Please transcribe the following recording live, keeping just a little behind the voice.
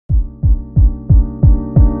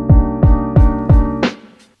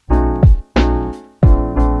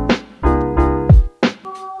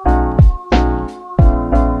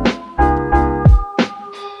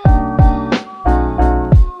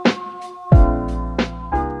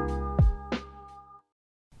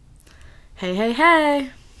Hey, hey, hey.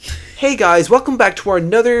 Hey guys, welcome back to our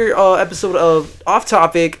another episode of Off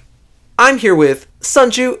Topic. I'm here with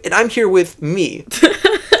Sanju, and I'm here with me.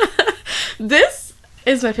 This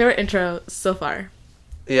is my favorite intro so far.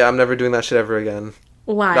 Yeah, I'm never doing that shit ever again.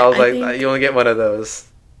 Why? That was you only get one of those.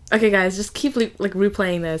 Okay, guys, just keep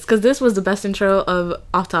replaying this, because this was the best intro of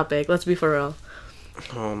Off Topic. Let's be for real.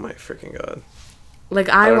 Oh my freaking god.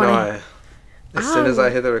 I don't want know. As soon as I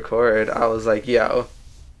hit the record, I was like, yo,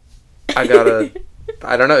 I gotta...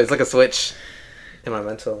 I don't know, it's like a switch in my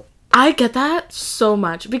mental. I get that so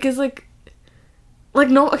much, because,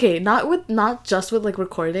 not just with,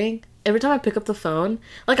 recording. Every time I pick up the phone,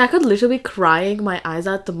 I could literally be crying my eyes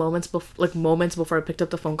out the moments before I picked up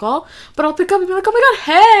the phone call, but I'll pick up and be like, oh my god,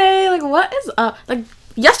 hey, what is up?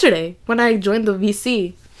 Yesterday, when I joined the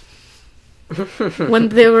VC, when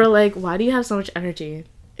they were like, why do you have so much energy?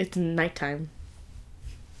 It's nighttime.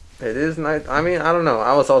 It is night. I mean, I don't know.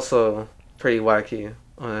 I was also pretty wacky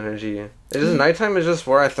on energy. It's just nighttime is just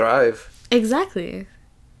where I thrive. Exactly.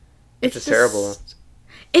 It's just terrible.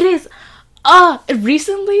 It is.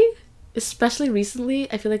 Especially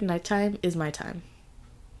recently, I feel like nighttime is my time.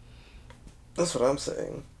 That's what I'm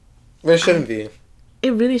saying. But it shouldn't be.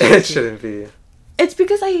 It really shouldn't. It shouldn't be. It's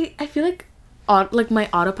because I feel like my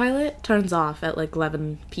autopilot turns off at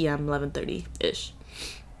 11 p.m., 11:30-ish.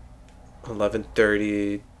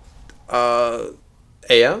 11:30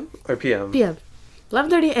 a.m. or p.m.? p.m.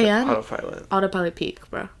 11:30 a.m. Autopilot peak,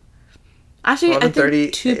 bro. Actually, I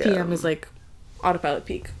think 2 p.m. is autopilot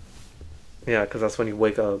peak. Yeah, because that's when you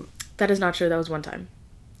wake up. That is not true. That was one time.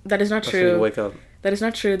 That is not that's true. When you wake up. That is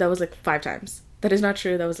not true. That was 5 times. That is not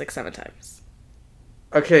true. That was 7 times.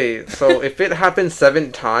 Okay, so if it happens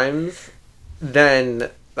 7 times, then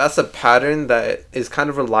that's a pattern that is kind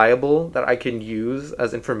of reliable that I can use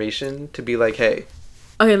as information to be like, hey.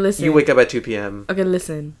 Okay, listen. You wake up at 2 p.m. Okay,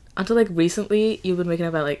 listen. Until recently, you've been waking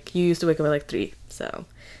up at you used to wake up at 3. So,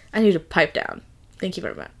 I need to pipe down. Thank you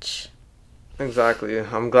very much. Exactly.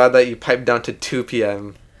 I'm glad that you piped down to 2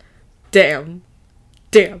 p.m. Damn.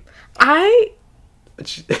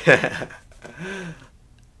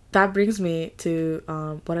 That brings me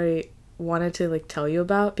to what I wanted to tell you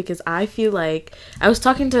about, because I feel like I was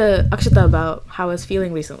talking to Akshita about how I was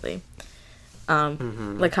feeling recently. How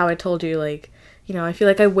I told you, I feel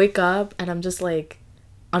like I wake up and I'm just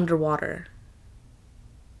underwater.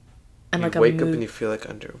 And you wake up and you feel like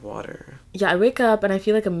underwater. Yeah, I wake up and I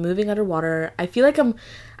feel like I'm moving underwater. I feel like I'm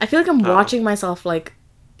watching myself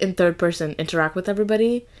in third person interact with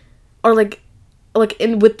everybody, or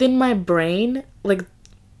within my brain, there's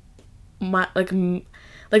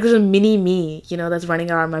a mini me, that's running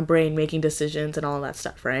around my brain making decisions and all of that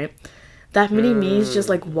stuff, right? That mini me is just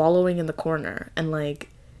wallowing in the corner, and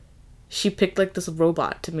she picked this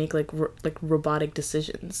robot to make robotic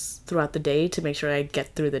decisions throughout the day to make sure I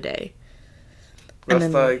get through the day.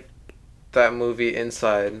 That's that movie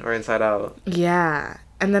Inside or Inside Out. Yeah.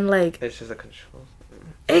 And then it's just a control.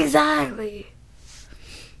 Exactly.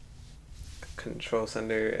 Control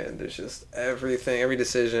center, and there's just everything, every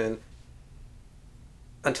decision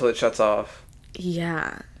until it shuts off.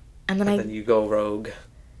 Yeah. And then you go rogue.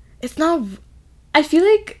 It's not... I feel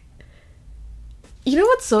like... You know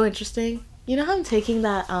what's so interesting? You know how I'm taking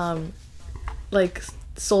that,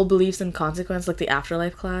 soul beliefs and consequence, the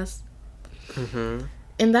afterlife class? Mm-hmm.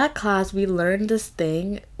 In that class, we learned this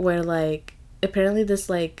thing where, apparently this,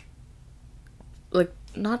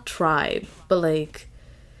 not tribe, but,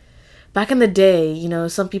 back in the day,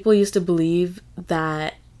 some people used to believe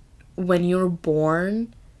that when you're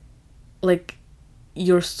born,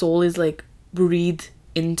 your soul is, breathed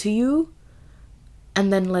into you,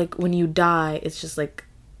 and then, when you die, it's just,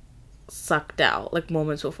 sucked out,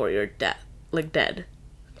 moments before you're dead.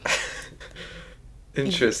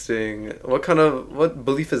 Interesting. What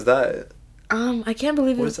belief is that? I can't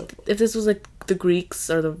believe if this was, the Greeks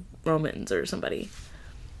or the Romans or somebody.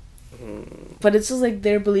 But it's just,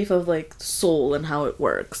 their belief of, soul and how it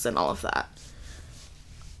works and all of that.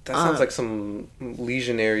 That sounds like some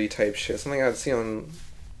legionary type shit. Something I'd see on...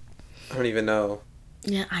 I don't even know.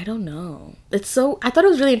 Yeah, I don't know. I thought it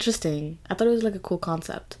was really interesting. I thought it was, a cool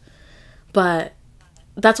concept. But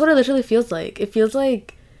that's what it literally feels like. It feels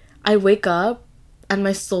like I wake up and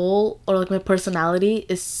my soul or, my personality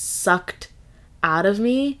is sucked out of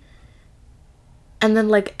me. And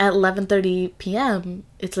then, at 11:30 p.m.,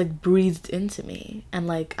 it's, breathed into me. And,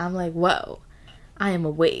 I'm whoa, I am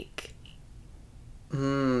awake.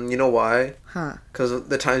 You know why? Huh. Because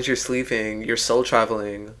the times you're sleeping, you're soul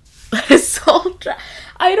traveling.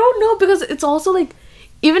 I don't know, because it's also,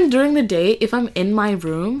 even during the day, if I'm in my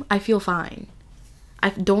room, I feel fine. I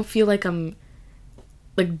don't feel like I'm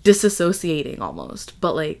like disassociating almost.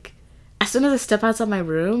 But like as soon as I step outside my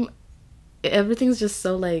room, everything's just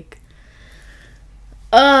so like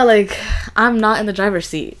like I'm not in the driver's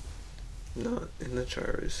seat. Not in the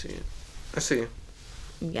driver's seat. I see.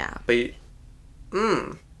 Yeah. But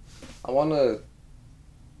I wanna,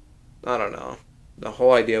 I don't know, the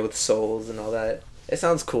whole idea with souls and all that, it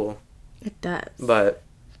sounds cool. It does. But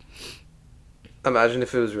imagine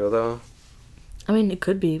if it was real though. I mean, it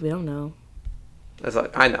could be. We don't know. It's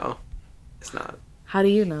like, I know. It's not. How do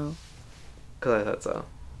you know? Because I thought so.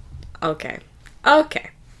 Okay. Okay.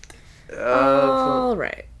 All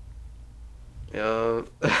right. Yeah.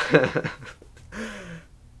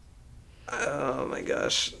 Oh my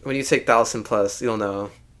gosh. When you take 1,000 plus, you'll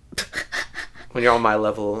know. When you're on my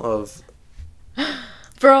level of...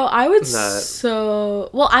 Bro, I would so...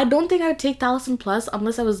 Well, I don't think I would take 1,000 plus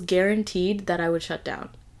unless I was guaranteed that I would shut down.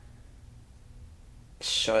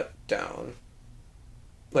 Shut down?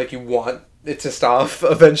 Like you want it to stop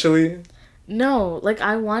eventually? No, like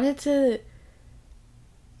I want it to...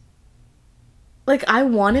 Like, I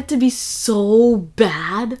want it to be so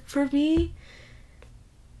bad for me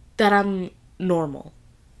that I'm normal.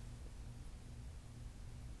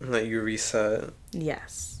 That you reset?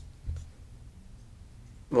 Yes.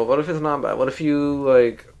 Well, what if it's not bad? What if you,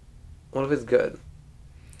 like... What if it's good?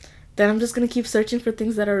 Then I'm just gonna keep searching for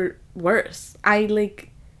things that are worse. I need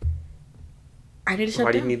to shut down.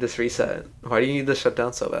 Why do you need this reset? Why do you need this shut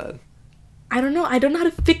down so bad? I don't know. I don't know how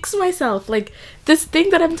to fix myself. Like, this thing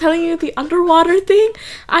that I'm telling you, the underwater thing,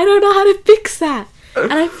 I don't know how to fix that.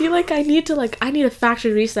 And I feel like I need a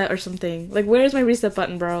factory reset or something. Like, where's my reset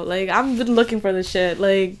button, bro? Like, I've been looking for this shit.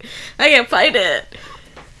 Like, I can't find it.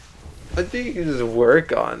 I think you can just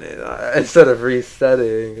work on it instead of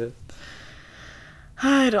resetting.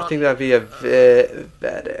 I think that'd be a bit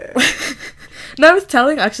better. No, I was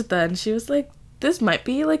telling Akshita, and she was like, this might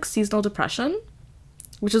be, like, seasonal depression.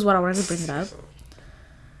 Which is what I wanted to bring it up.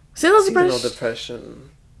 Seasonal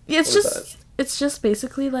depression. Yeah, it's just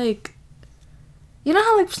basically like, you know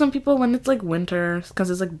how like some people when it's like winter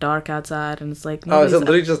because it's like dark outside and it's like is it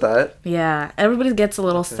literally just that? Yeah, everybody gets a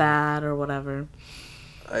little sad or whatever.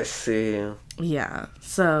 I see. Yeah,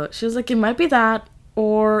 so she was like, it might be that,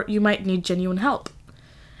 or you might need genuine help,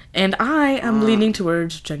 and I am leaning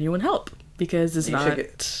towards genuine help because it's not.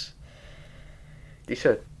 You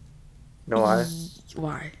should. You know why?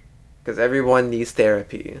 Why? Because everyone needs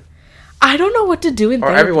therapy. I don't know what to do in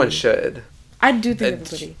therapy. Or everyone should. I do think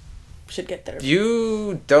everybody should get therapy.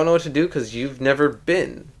 You don't know what to do because you've never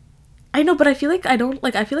been. I know, but I feel like I don't,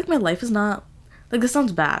 like, I feel like my life is not, like, this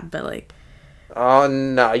sounds bad, but, like... Oh,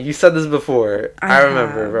 no, you said this before. I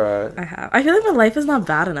remember, bro. I have. I feel like my life is not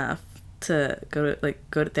bad enough to go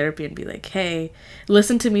to therapy and be like, hey,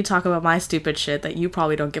 listen to me talk about my stupid shit that you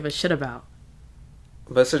probably don't give a shit about.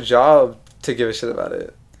 But it's a job to give a shit about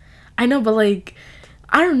it. I know, but, like,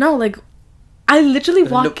 I don't know, like, I literally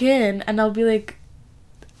walk in and I'll be like,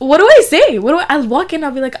 what do I say? I'll walk in,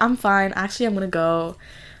 I'll be like, I'm fine. Actually, I'm gonna go.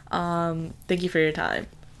 Thank you for your time.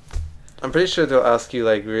 I'm pretty sure they'll ask you,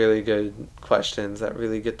 like, really good questions that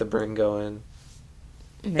really get the brain going.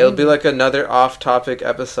 Maybe. It'll be like another off-topic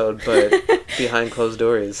episode, but behind closed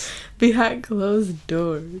doors. Behind closed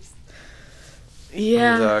doors.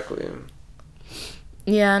 Yeah. Exactly.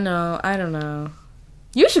 Yeah, no, I don't know.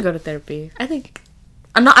 You should go to therapy. I think...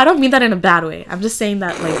 I don't mean that in a bad way. I'm just saying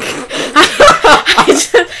that, like...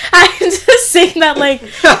 I'm just saying that, like,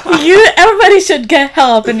 everybody should get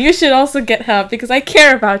help, and you should also get help, because I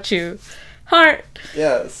care about you. Heart.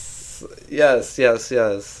 Yes.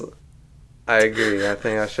 I agree. I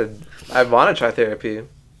think I want to try therapy.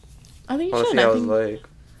 I think you should. See how it's like.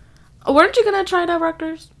 Weren't you gonna try it at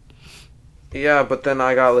Rutgers? Yeah, but then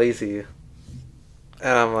I got lazy.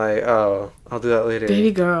 And I'm like, oh, I'll do that later.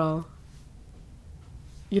 Baby girl.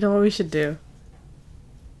 You know what we should do?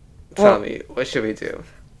 Tell me, what should we do?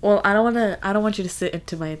 Well, I don't want you to sit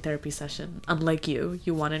into my therapy session. Unlike you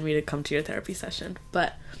wanted me to come to your therapy session.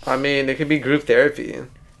 But I mean, it could be group therapy.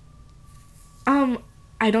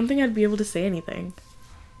 I don't think I'd be able to say anything.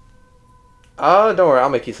 Oh, don't worry, I'll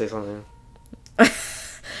make you say something.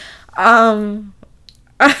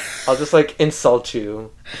 I'll just, like, insult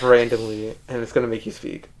you randomly, and it's gonna make you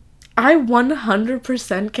speak. I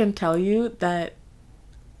 100% can tell you that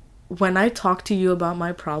when I talk to you about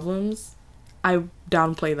my problems, I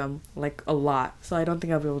downplay them, like, a lot. So I don't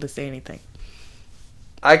think I'll be able to say anything.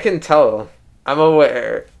 I can tell. I'm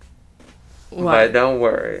aware. What? But don't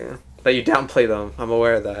worry. That you downplay them. I'm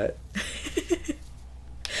aware of that.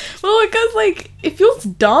 Well, because, like, it feels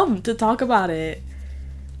dumb to talk about it.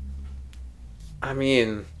 I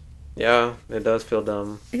mean, Yeah, it does feel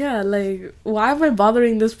dumb. Yeah, like, why am I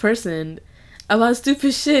bothering this person about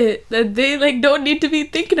stupid shit that they, like, don't need to be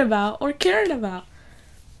thinking about or caring about?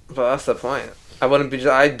 But that's the point.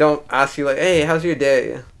 I don't ask you, like, hey, how's your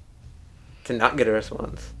day? To not get a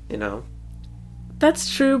response, you know?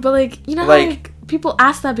 That's true, but, like, you know Like, how, like, people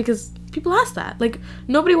ask that because people ask that. Like,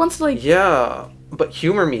 nobody wants to, like... Yeah, but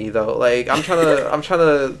humor me, though. Like, I'm trying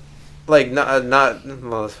to, like, not,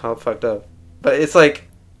 well, it's how fucked up. But it's, like,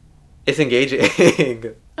 it's engaging.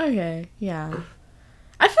 Okay, yeah.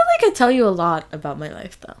 I feel like I tell you a lot about my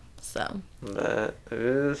life, though, so... That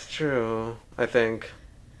is true, I think.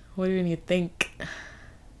 What do you think?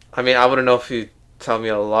 I mean, I wouldn't know if you tell me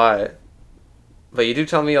a lot, but you do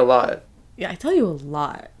tell me a lot. Yeah, I tell you a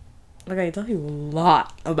lot. Like, I tell you a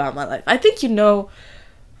lot about my life. I think you know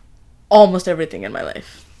almost everything in my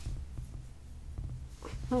life.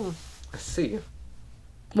 I see.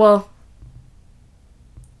 Well,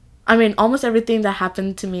 I mean, almost everything that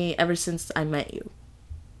happened to me ever since I met you.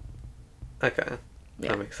 Okay. Yeah.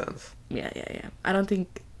 That makes sense. Yeah. I don't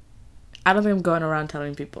think I'm going around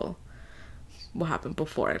telling people what happened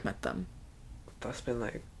before I met them. That's been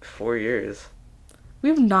like 4 years.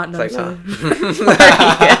 We've not known It's each like, other. nah.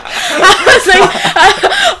 I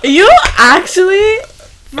was like, you actually,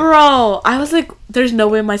 bro. I was like, there's no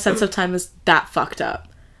way my sense of time is that fucked up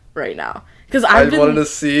right now. Because I wanted to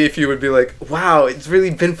see if you would be like, wow, it's really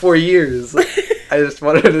been 4 years. I just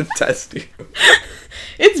wanted to test you.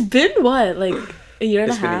 It's been what, like a year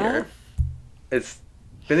and a half? Been a year. It's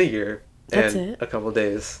been a year. That's and it? a couple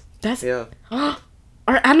days. That's yeah. Our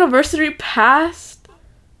anniversary passed.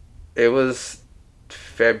 It was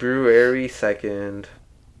February 2nd.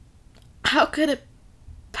 How could it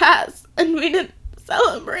pass and we didn't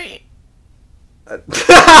celebrate? I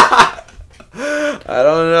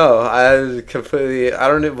don't know. I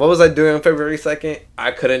don't know. What was I doing on February 2nd?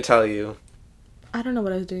 I couldn't tell you. I don't know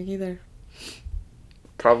what I was doing either.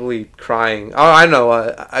 Probably crying. Oh, I know.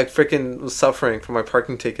 I freaking was suffering from my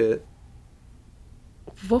parking ticket.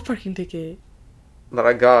 What parking ticket? That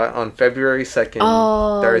I got on February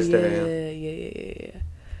 2nd, Thursday.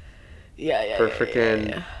 Yeah. For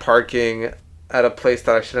freaking parking at a place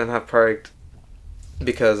that I shouldn't have parked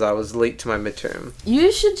because I was late to my midterm.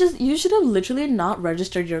 You should have literally not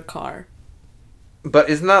registered your car. But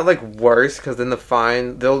isn't that like worse? Because then the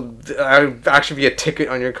fine, there'll actually be a ticket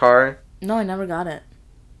on your car. No, I never got it.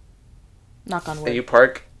 Knock on wood. And you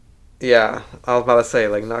park? Yeah, I was about to say,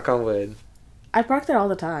 like, knock on wood. I park there all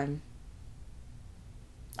the time.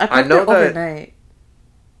 I park there overnight.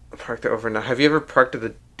 I parked there overnight. Have you ever parked at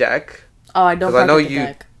the deck? Oh, I don't park at the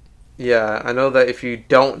deck. Yeah, I know that if you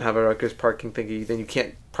don't have a Rutgers parking thingy, then you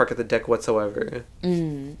can't park at the deck whatsoever.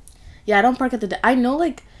 Yeah, I don't park at the deck. I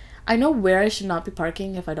know where I should not be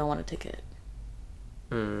parking if I don't want a ticket.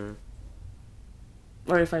 Or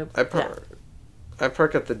if I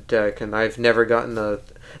park at the deck, and I've never gotten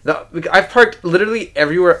I've parked literally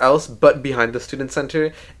everywhere else but behind the student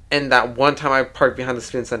center, and that one time I parked behind the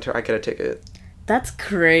student center, I get a ticket. That's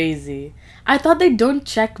crazy. I thought they don't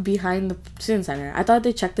check behind the student center. I thought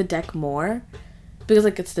they check the deck more, because,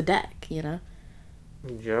 like, it's the deck, you know?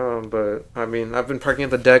 Yeah, but, I mean, I've been parking at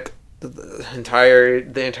the deck the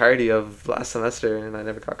entirety of last semester, and I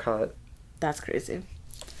never got caught. That's crazy.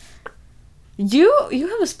 You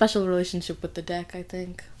have a special relationship with the deck, I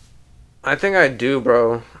think. I think I do,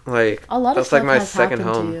 bro. Like, a lot of that's stuff like my has second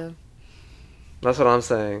happened home. to you. That's what I'm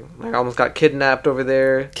saying. Like, I almost got kidnapped over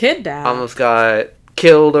there. Kidnapped? Almost got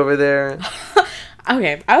killed over there.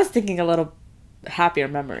 Okay, I was thinking a little happier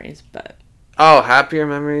memories, but... Oh, happier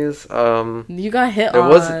memories? You got hit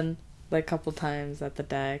on, like, a couple times at the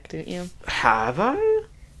deck, didn't you? Have I?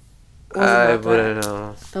 I wouldn't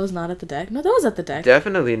know. That was not at the deck? No, that was at the deck.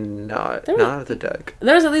 Definitely not. Not at the deck.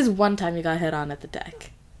 There was at least one time you got hit on at the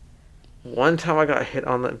deck. One time I got hit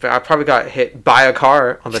on I probably got hit by a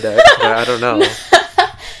car on the deck, but I don't know.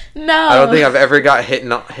 No. I don't think I've ever got hit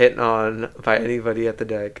on by anybody at the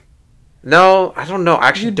deck. No, I don't know. I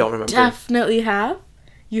actually don't remember. Definitely have.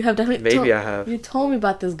 You have definitely. Maybe I have. You told me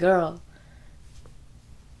about this girl.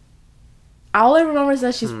 All I remember is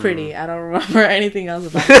that she's pretty. I don't remember anything else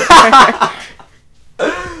about her.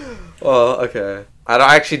 Well, okay.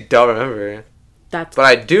 I actually don't remember. But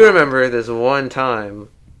I do remember this one time.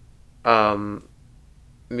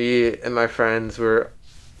 Me and my friends were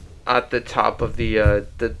at the top of the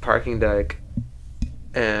parking deck,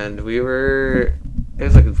 and it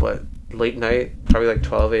was like, what, late night, probably like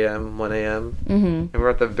 12 a.m., 1 a.m. And we're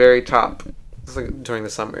at the very top. It was like during the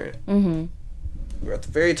summer. We're at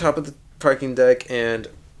the very top of the parking deck, and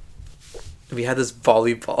we had this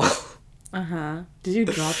volleyball. Did you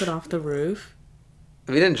drop it off the roof?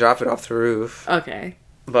 We didn't drop it off the roof. Okay.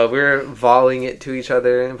 But we were volleying it to each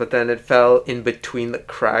other, but then it fell in between the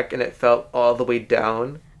crack and it fell all the way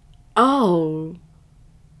down. Oh.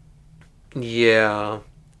 Yeah.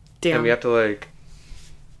 Damn. And we have to like...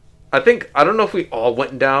 I don't know if we all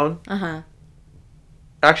went down. Uh-huh.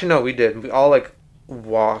 Actually, no, we did. We all like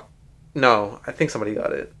walked. No, I think somebody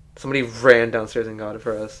got it. Somebody ran downstairs and got it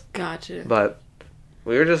for us. Gotcha. But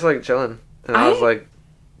we were just like chilling. And I was like,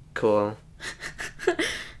 cool.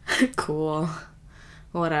 Cool.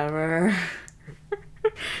 Whatever.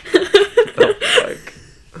 The fuck?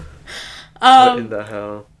 What in the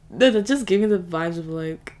hell? That just gave me the vibes of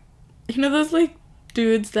like, you know those like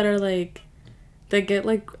dudes that are like, that get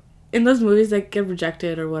like, in those movies that get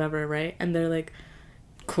rejected or whatever, right? And they're like,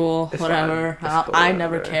 cool, it's whatever. Cool, I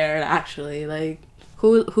never cared, actually. Like,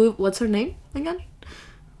 who, what's her name again?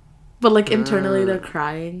 But like internally they're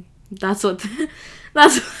crying. That's what,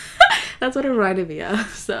 that's what it reminded me of,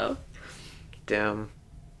 so. Damn.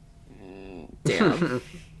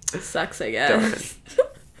 Sucks, I guess.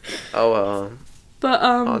 Oh well. But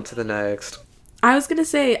on to the next. I was gonna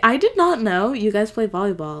say, I did not know you guys play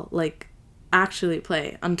volleyball, like actually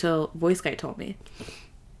play, until Voice Guy told me.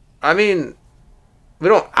 I mean, we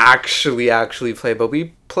don't actually play, but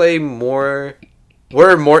we play more.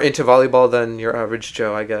 We're more into volleyball than your average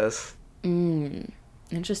Joe, I guess. Interesting.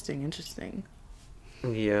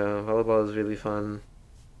 Yeah, volleyball is really fun.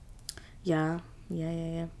 Yeah.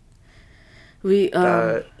 We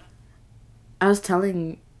I was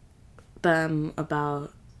telling them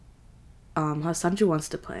about how Sanju wants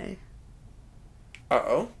to play.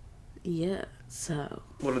 Uh-oh. Yeah, so.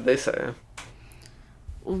 What did they say?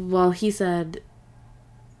 Well, he said,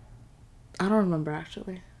 I don't remember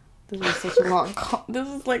actually. This was such a long this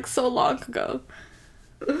is like so long ago.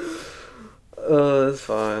 It's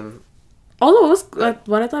fine. Although it was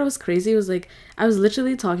what I thought was crazy was like I was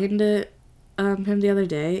literally talking to him the other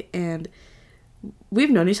day, and we've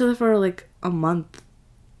known each other for like a month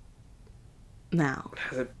now.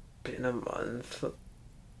 Has it been a month?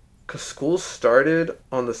 Because school started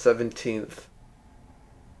on the 17th.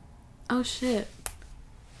 Oh shit.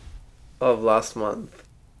 Of last month.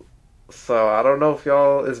 So I don't know if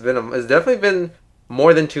y'all... It's definitely been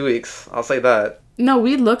more than 2 weeks. I'll say that. No,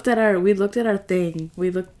 we looked at our thing. We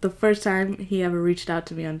looked the first time he ever reached out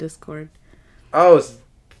to me on Discord. Oh, it's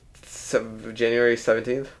January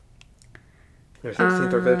 17th? Or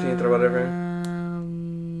 16th or 15th or whatever?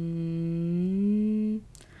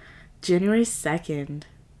 January 2nd.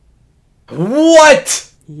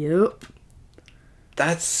 What? Yep.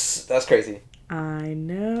 That's crazy. I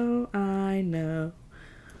know.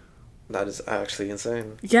 That is actually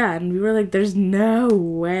insane. Yeah, and we were like, there's no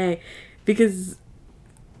way. Because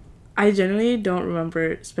I genuinely don't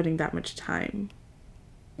remember spending that much time.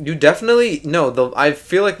 You definitely... No, I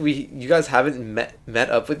feel like you guys haven't met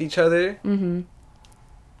up with each other. Mm-hmm.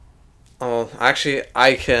 Oh, actually,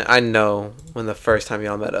 I know when the first time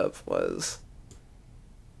y'all met up was.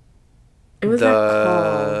 It was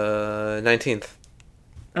the 19th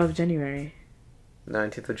of January.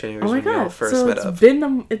 19th of January. Oh my god! When y'all first so met up.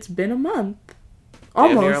 It's been a month.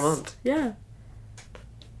 Almost. Damn near a month. Yeah.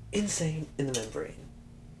 Insane in the membrane.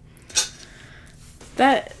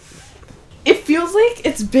 That it feels like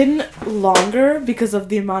it's been longer because of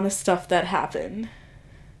the amount of stuff that happened.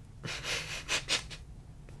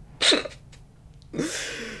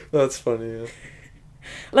 That's funny.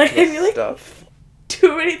 Like I feel like stuff.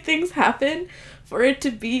 Too many things happen for it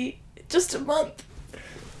to be just a month.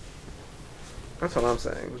 That's what I'm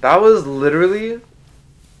saying. That was literally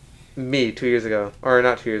me 2 years ago. Or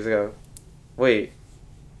not 2 years ago. Wait.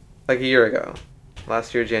 Like a year ago.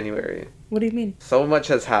 Last year, January. What do you mean? So much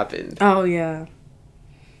has happened. Oh, yeah.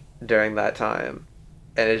 During that time.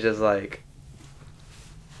 And it's just like...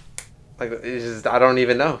 it's just... I don't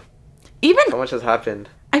even know. So much has happened.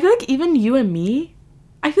 I feel like even you and me...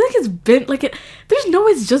 I feel like it's been... there's no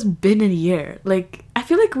way it's just been a year. Like, I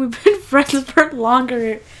feel like we've been friends for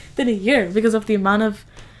longer than a year because of the amount of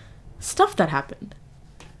stuff that happened.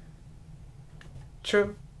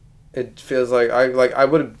 True. It feels like I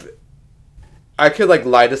could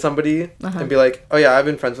lie to somebody and be like, oh yeah, I've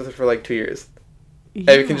been friends with her for 2 years.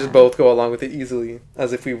 Yeah. And we can just both go along with it easily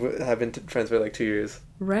as if we have been friends for 2 years.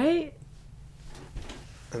 Right?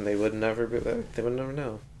 And they would never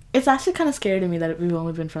know. It's actually kind of scary to me that we've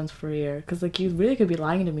only been friends for a year. Because, you really could be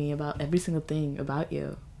lying to me about every single thing about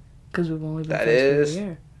you. Because we've only been friends for a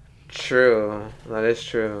year. True. That is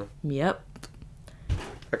true. Yep.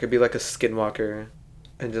 I could be like a skinwalker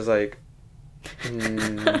and just,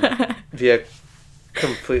 be a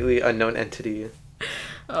completely unknown entity.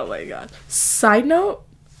 Oh, my God. Side note,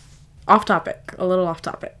 off topic. A little off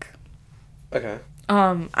topic. Okay.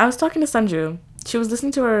 I was talking to Sanju. She was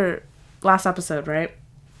listening to her last episode, right?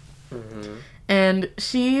 Mm-hmm. And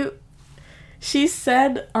she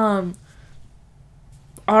said, our,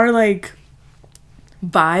 like,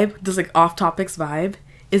 vibe, this, like, off topics vibe,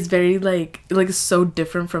 is very, like so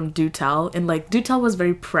different from Do Tell. And, like, Do Tell was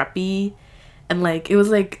very preppy. And, like, it was,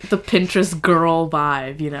 like, the Pinterest girl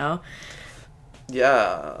vibe, you know?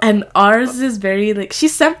 Yeah. And ours is very, like... She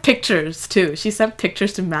sent pictures, too. She sent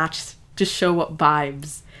pictures to match, to show what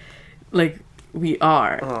vibes, like, we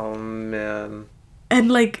are. Oh, man. And,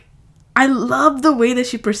 like, I love the way that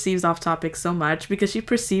she perceives Off Topic so much. Because she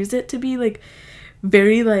perceives it to be, like,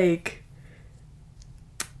 very, like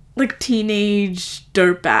teenage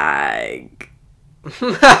dirtbag.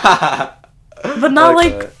 But not,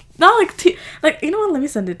 like... Not like, you know what? Let me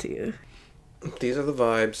send it to you. These are the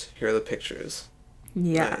vibes. Here are the pictures.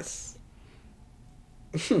 Yeah. Nice.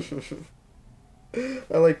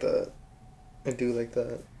 I like that. I do like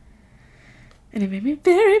that. And it made me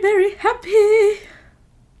very, very happy.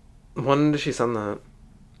 When did she send that?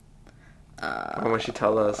 When would she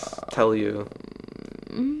tell you?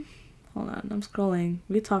 Hold on, I'm scrolling.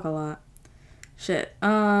 We talk a lot. Shit.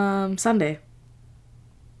 Sunday.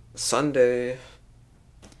 Sunday.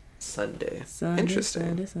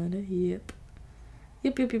 Interesting. Sunday. Yep.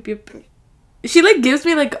 She, like, gives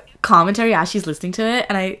me, like, commentary as she's listening to it,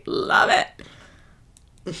 and I love it.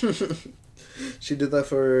 She did that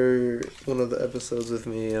for one of the episodes with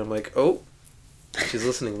me, and I'm like, oh, she's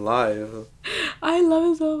listening live. I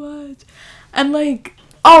love it so much. And, like,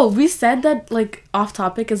 oh, we said that, like, Off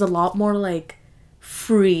Topic is a lot more, like,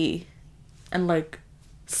 free and, like...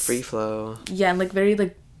 Free flow. Yeah, and, like, very,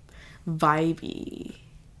 like, vibey.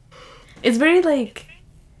 It's very, like...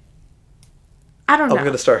 I don't know. I'm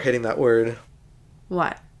gonna start hitting that word.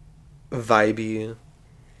 What? Vibey.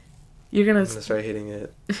 I'm gonna start hitting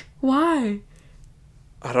it. Why?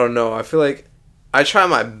 I don't know. I feel like I try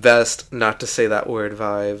my best not to say that word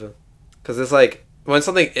vibe. Because it's like, when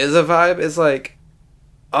something is a vibe, it's like,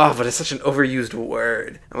 oh, but it's such an overused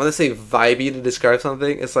word. And when I say vibey to describe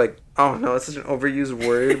something, it's like, oh no, it's such an overused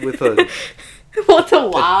word with a... What's a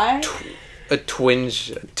why? A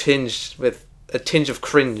tinge of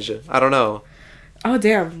cringe. I don't know. Oh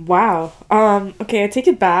damn! Wow. Okay, I take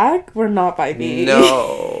it back. We're not vibey.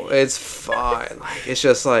 No, it's fine. Like, it's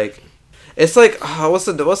just like, it's like, what's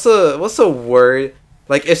the word?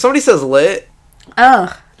 Like, if somebody says lit,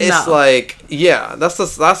 it's no. like, yeah, that's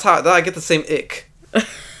how I get the same ick.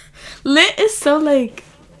 Lit is so, like,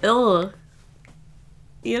 ill.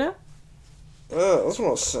 You know? Yeah, that's what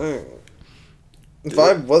I was saying.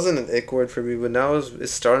 Vibe wasn't an ick word for me, but now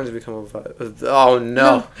it's starting to become a vibe. Oh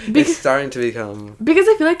no, it's starting to become. Because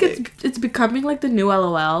I feel like it's becoming like the new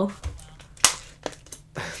LOL.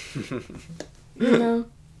 You know.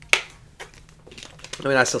 I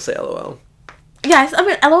mean, I still say LOL. Yes, I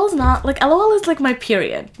mean LOL is not like LOL is like my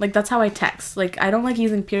period. Like that's how I text. Like I don't like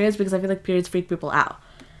using periods because I feel like periods freak people out.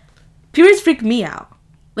 Periods freak me out.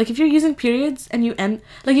 Like, if you're using periods and you end...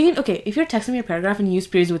 Like, you can... Okay, if you're texting me a paragraph and you use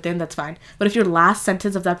periods within, that's fine. But if your last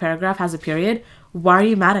sentence of that paragraph has a period, why are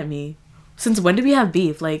you mad at me? Since when do we have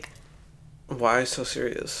beef? Like... Why so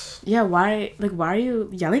serious? Yeah, why... Like, why are you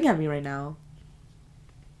yelling at me right now?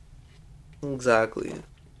 Exactly.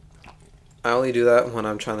 I only do that when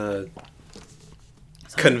I'm trying to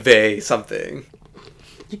convey something.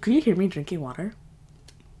 Can you hear me drinking water?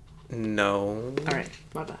 No. Alright,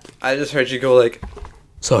 my bad. I just heard you go like...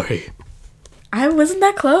 Sorry. I wasn't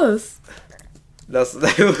that close. That's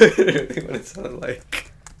literally what it sounded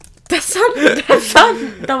like.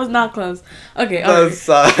 That was not close. Okay, I'm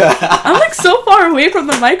like so far away from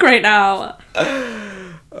the mic right now.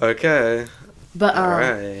 Okay. But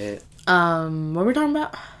alright. What were we talking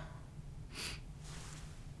about?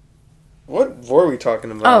 What were we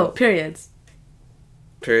talking about? Oh, periods.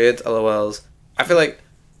 Periods, LOLs. I feel like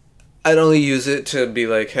I'd only use it to be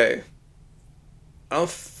like, hey,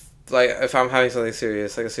 like, if I'm having something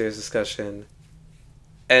serious, like a serious discussion,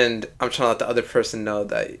 and I'm trying to let the other person know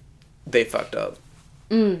that they fucked up.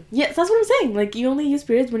 Yes, that's what I'm saying. Like, you only use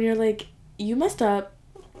periods when you're like, you messed up,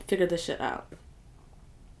 figure this shit out.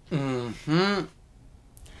 Mm-hmm.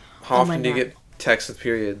 How often do you get texts with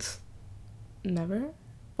periods? Never.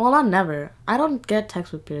 Well, not never. I don't get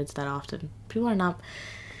texts with periods that often. People are not...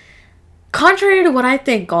 Contrary to what I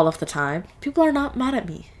think all of the time, people are not mad at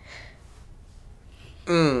me.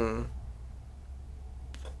 How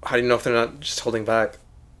do you know if they're not just holding back?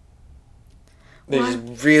 They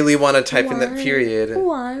just really want to type in that period.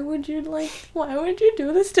 Why would you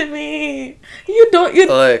do this to me?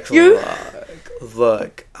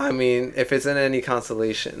 Look. I mean, if it's in any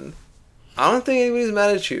consolation, I don't think anybody's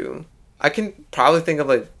mad at you. I can probably think of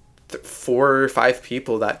like 4 or 5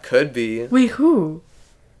 people that could be. Wait, who?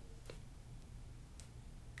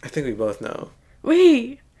 I think we both know.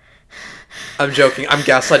 Wait. I'm joking. I'm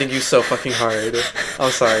gaslighting you so fucking hard.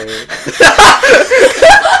 I'm sorry.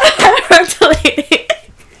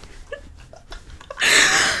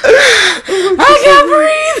 I can't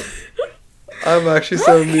breathe. I'm actually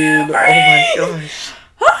so mean. Oh my gosh.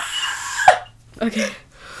 Okay.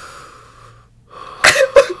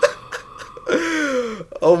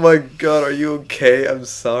 Oh my god, are you okay? I'm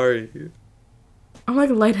sorry. I'm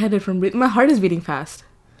like lightheaded from breathing. My heart is beating fast.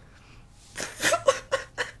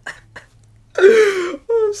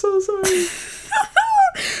 I'm so sorry.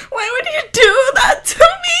 Why would you do that to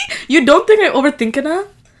me? You don't think I overthink enough?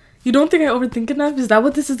 You don't think I overthink enough? Is that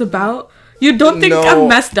what this is about? You don't think I'm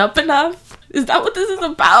messed up enough? Is that what this is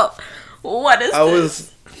about? What is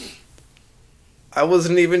this? I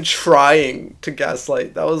wasn't even trying to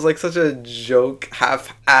gaslight. That was like such a joke,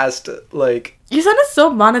 half-assed, like... You sounded so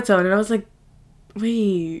monotone, and I was like,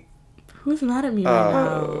 wait, who's mad at me right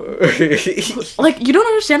now? Like, you don't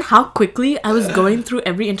understand how quickly I was going through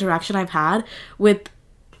every interaction I've had with,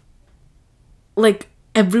 like,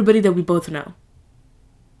 everybody that we both know.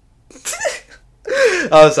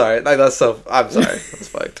 Oh, sorry. Like, I'm sorry. That's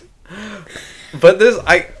fucked. But this,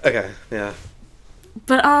 okay, yeah.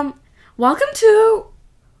 But, welcome to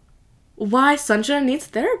Why Sunshine Needs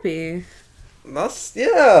Therapy. That's,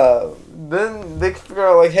 yeah. Then they can figure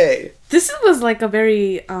out, like, hey. This was, like, a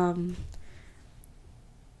very,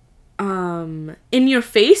 in your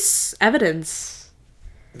face evidence.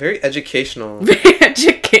 Very educational. Very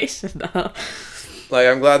educational. Like,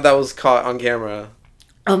 I'm glad that was caught on camera.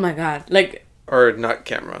 Oh my god. Like... Or not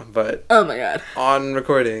camera, but... Oh my god. On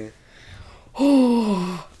recording.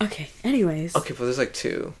 Oh. Okay, anyways. Okay, but there's like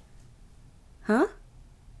 2. Huh?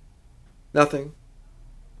 Nothing.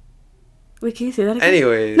 Wait, can you say that again?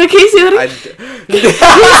 Anyways. No, can you say that again? Can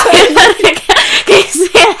you say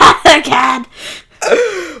that again?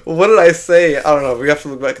 What did I say? I don't know. We have to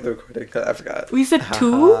look back at the recording. I forgot. We said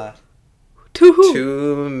 2? 2 who?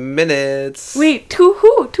 2 minutes. Wait, 2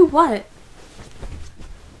 who? 2 what?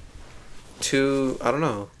 2, I don't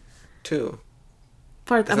know. 2.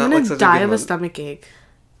 Parth, I'm gonna like die of a stomach ache.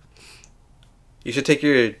 You should take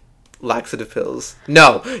your laxative pills.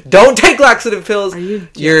 No, don't take laxative pills. Are you?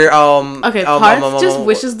 Your Okay, Parth just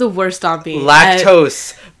wishes the worst on me.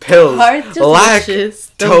 Lactose pills. Parth just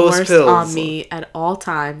wishes the worst pills on me at all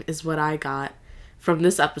time is what I got from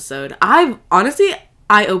this episode. I honestly,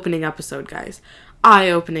 eye-opening episode, guys.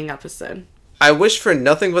 Eye-opening episode. I wish for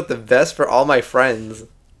nothing but the best for all my friends.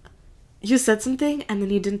 You said something and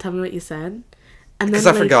then you didn't tell me what you said. Because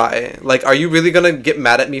I forgot. Like, are you really gonna get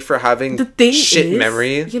mad at me for having shit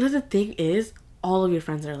memory? You know, the thing is, all of your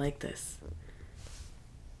friends are like this.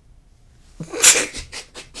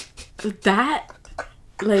 That,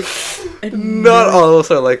 like... Not all of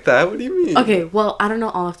us are like that. What do you mean? Okay, well, I don't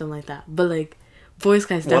know all of them like that. But, like, boys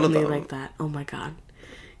guys definitely like that. Oh, my God.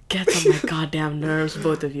 Gets on my goddamn nerves,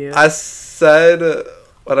 both of you. I said...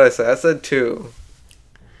 What did I say? I said 2.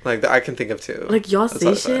 Like, I can think of 2. Like, y'all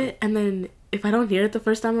say shit, and then... If I don't hear it the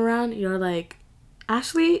first time around, you're like,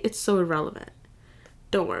 Ashley, it's so irrelevant.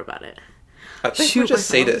 Don't worry about it. I think we're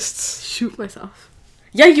just sadists. Shoot myself.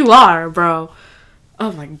 Yeah, you are, bro.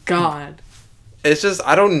 Oh my god. It's just,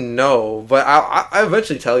 I don't know, but I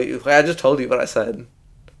eventually tell you. Like, I just told you what I said.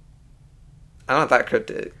 I'm not that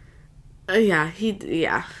cryptic. Yeah.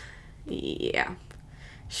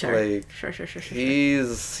 Sure. Like, sure.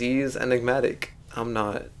 He's enigmatic. I'm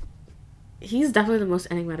not. He's definitely the most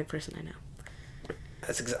enigmatic person I know.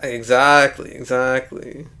 That's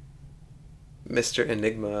exactly. Mr.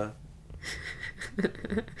 Enigma.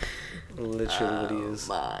 Literally what he is.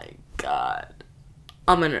 Oh my god.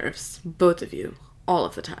 On my nerves. Both of you. All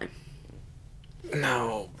of the time.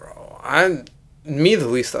 No, bro. Me the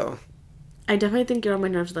least, though. I definitely think you're on my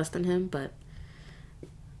nerves less than him, but...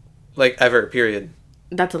 Like, ever, period.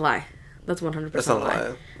 That's a lie. That's 100% That's not a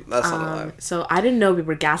lie. That's not a lie. So I didn't know we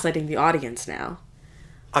were gaslighting the audience now.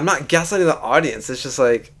 I'm not gaslighting the audience. It's just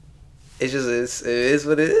like, it is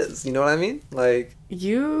what it is. You know what I mean? Like,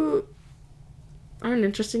 you are an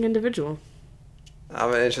interesting individual.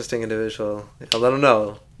 I'm an interesting individual. I'll let them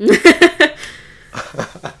know.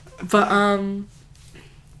 But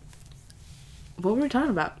what were we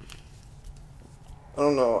talking about? I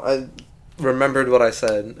don't know. I remembered what I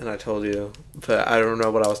said and I told you, but I don't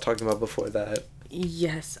know what I was talking about before that.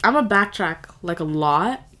 Yes, I'm a backtrack like a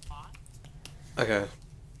lot. Okay.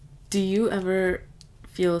 Do you ever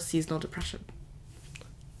feel seasonal depression?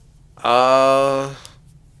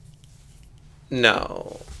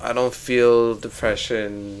 No, I don't feel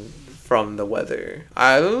depression from the weather.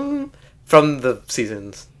 From the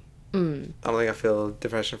seasons. I don't think I feel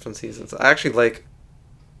depression from seasons. I actually like.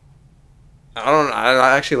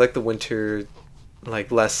 I actually like the winter, like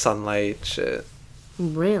less sunlight shit.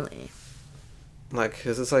 Really? Like,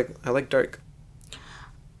 cause it's like I like dark.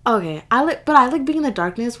 Okay, I like being in the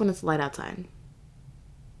darkness when it's light outside.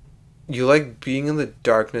 You like being in the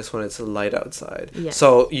darkness when it's light outside. Yes.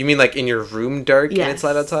 So you mean like in your room dark and it's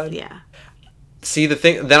light outside? Yeah. See, the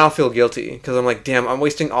thing, then I'll feel guilty because I'm like, damn, I'm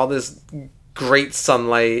wasting all this great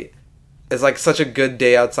sunlight. It's like such a good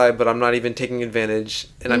day outside, but I'm not even taking advantage,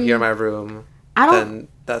 and I'm here in my room. Then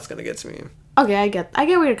that's gonna get to me. Okay, I get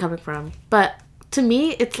where you're coming from, but to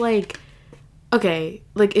me, it's like, okay,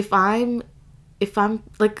 like if I'm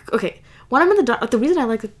like, okay, when I'm in the dark, the reason I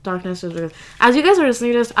like the darkness is because, as you guys are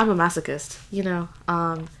listening to this, I'm a masochist, you know,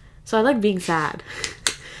 so I like being sad.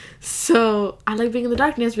 So I like being in the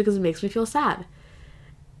darkness because it makes me feel sad.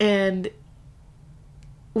 And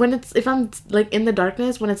if I'm like in the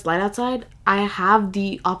darkness when it's light outside, I have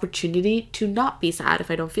the opportunity to not be sad if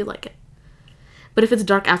I don't feel like it. But if it's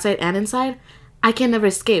dark outside and inside, I can never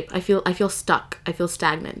escape. I feel stuck. I feel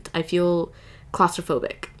stagnant. I feel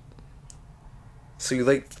claustrophobic. So you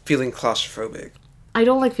like feeling claustrophobic? I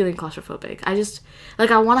don't like feeling claustrophobic. I just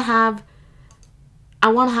like I want to have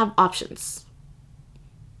options.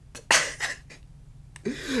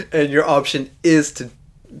 And your option is to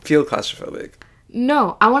feel claustrophobic.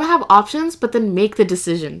 No, I want to have options, but then make the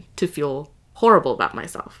decision to feel horrible about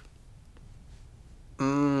myself.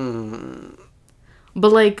 But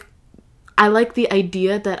like, I like the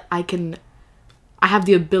idea that I have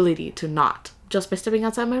the ability to not, just by stepping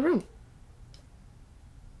outside my room.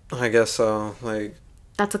 I guess so. Like,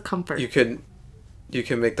 that's a comfort. You can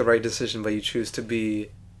make the right decision, but you choose to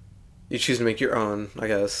make your own, I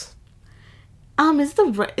guess. Is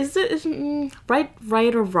it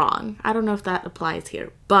right or wrong? I don't know if that applies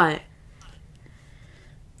here, but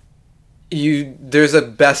there's a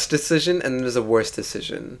best decision and there's a worst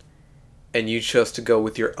decision, and you chose to go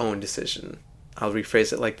with your own decision. I'll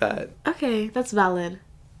rephrase it like that. Okay, that's valid.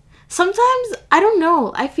 Sometimes I don't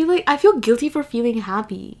know. I feel guilty for feeling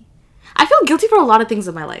happy. I feel guilty for a lot of things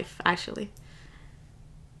in my life, actually.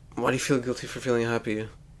 Why do you feel guilty for feeling happy?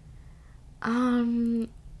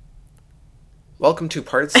 Welcome to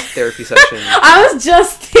Parts Therapy Session. I was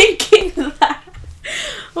just thinking that.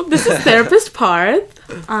 Well, this is Therapist Parth.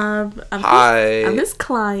 Hi. I'm his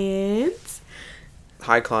client.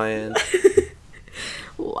 Hi, client.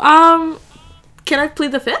 Can I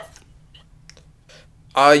plead the fifth?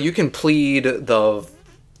 You can plead the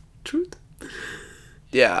truth.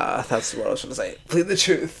 Yeah, that's what I was trying to say. Plead the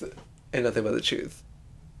truth and nothing but the truth.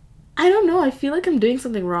 I don't know. I feel like I'm doing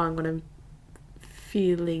something wrong when I'm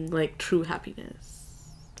feeling like true happiness.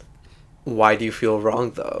 Why do you feel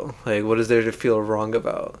wrong though? Like, what is there to feel wrong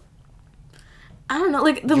about? I don't know.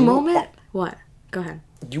 Like moment. What? Go ahead.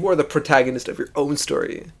 You are the protagonist of your own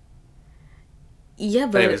story. Yeah,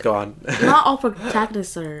 but anyways, go on. Not all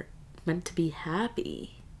protagonists are meant to be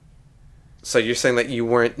happy. So you're saying that you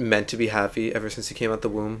weren't meant to be happy ever since you came out the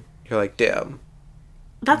womb? You're like, damn.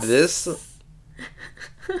 This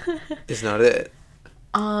is not it.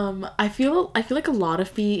 I feel like a lot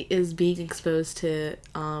of me is being exposed to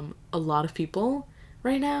a lot of people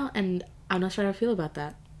right now, and I'm not sure how I feel about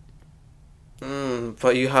that.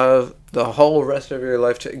 But you have the whole rest of your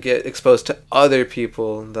life to get exposed to other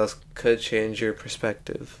people, and thus could change your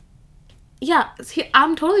perspective. Yeah, see,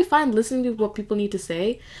 I'm totally fine listening to what people need to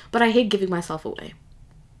say, but I hate giving myself away.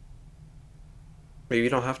 Maybe you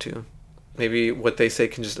don't have to. Maybe what they say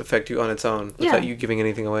can just affect you on its own without you giving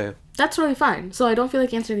anything away. That's totally fine. So I don't feel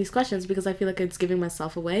like answering these questions because I feel like it's giving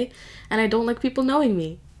myself away, and I don't like people knowing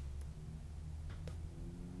me.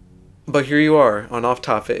 But here you are, on Off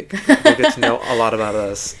Topic. You get to know a lot about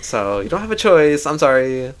us, so you don't have a choice. I'm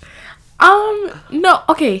sorry. No,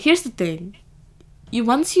 okay, here's the thing.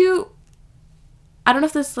 I don't know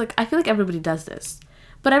if this, like, I feel like everybody does this,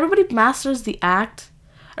 but everybody masters the act,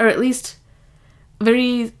 or at least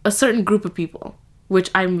a certain group of people,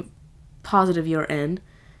 which I'm positive you're in.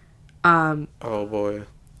 Oh boy.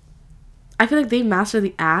 I feel like they master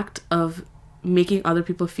the act of making other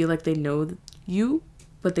people feel like they know you,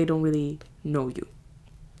 but they don't really know you.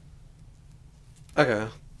 Okay.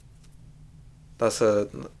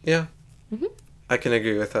 Yeah. Mm-hmm. I can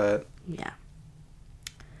agree with that. Yeah.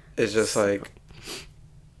 It's just like,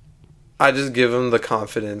 I just give them the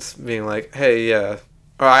confidence, being like, hey, yeah.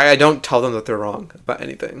 Or I don't tell them that they're wrong about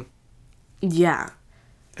anything. Yeah.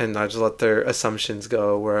 And I just let their assumptions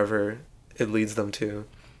go wherever it leads them to.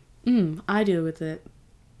 I deal with it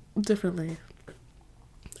differently.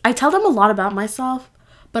 I tell them a lot about myself,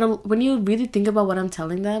 but when you really think about what I'm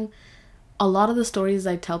telling them, a lot of the stories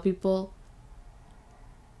I tell people,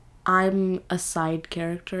 I'm a side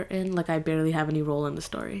character in. Like, I barely have any role in the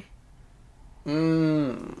story.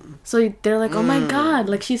 So they're like, oh my god,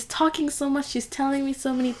 like, she's talking so much, she's telling me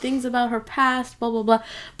so many things about her past, blah blah blah,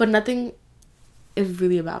 but nothing is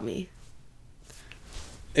really about me.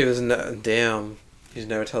 It was damn. You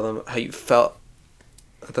never tell them how you felt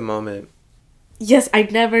at the moment. Yes, I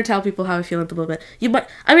never tell people how I feel at the moment. But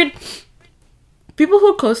I mean, people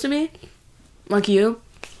who are close to me, like you'll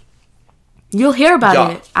hear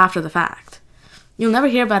about it after the fact. You'll never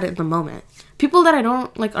hear about it in the moment. People that I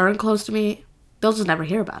don't like aren't close to me, they'll just never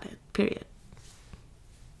hear about it. Period.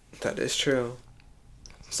 That is true.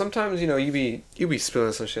 Sometimes, you be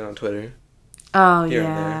spilling some shit on Twitter. Oh,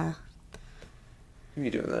 yeah. You be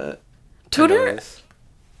doing that. Twitter?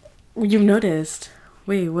 You've noticed.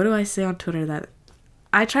 Wait, what do I say on Twitter that...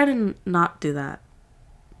 I try to not do that.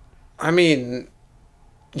 I mean,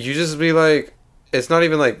 you just be like... It's not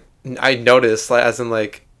even like... I noticed, like, as in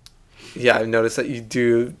like... Yeah, I've noticed that you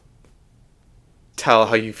do tell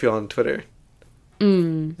how you feel on Twitter.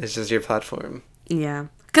 It's just your platform. Yeah.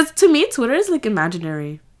 Because to me, Twitter is like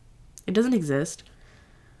imaginary. It doesn't exist.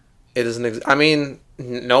 It doesn't exist. I mean,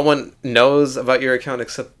 no one knows about your account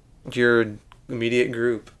except your immediate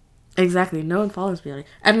group. Exactly. No one follows me on it.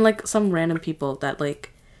 And like some random people that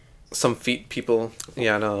like... Some feet people.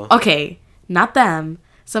 Yeah, no. Okay. Not them.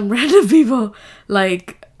 Some random people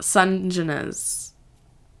like Sanjana's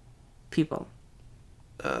people.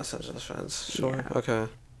 Sanjana's friends. Sure. Yeah. Okay.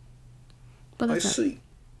 But I see.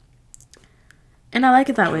 And I like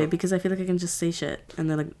it that way because I feel like I can just say shit and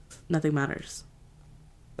then like nothing matters.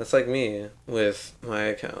 That's like me with my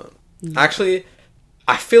account. Yeah. Actually,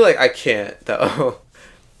 I feel like I can't though.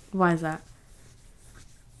 Why is that?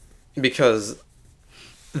 Because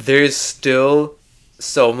there's still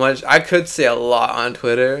so much. I could say a lot on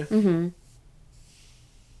Twitter. Mm-hmm.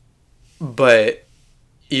 But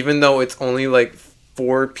even though it's only like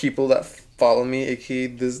 4 people that follow me, aka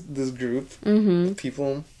this group of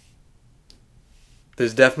people,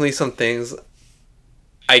 there's definitely some things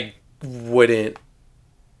I wouldn't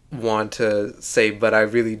want to say, but I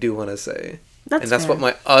really do want to say. That's fair. What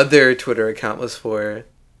my other Twitter account was for.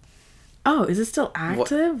 Oh, is it still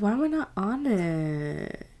active? Why am I not on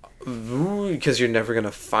it? Because you're never going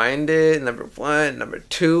to find it, number 1. Number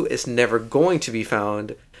 2, it's never going to be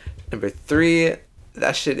found. Number 3,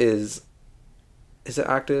 that shit is it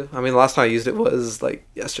active? I mean, last time I used it was like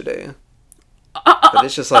yesterday. But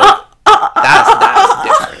it's just like, that's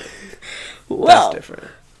different. Whoa. That's different.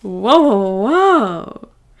 Whoa.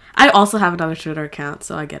 I also have another Twitter account,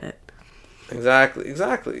 so I get it.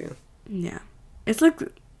 Exactly. Yeah. It's like,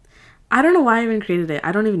 I don't know why I even created it.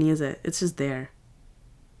 I don't even use it. It's just there.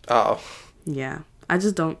 Oh. Yeah. I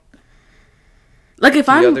just don't. Like, if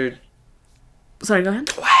Sorry, go ahead.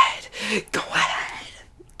 Go ahead.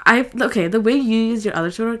 Okay, the way you use your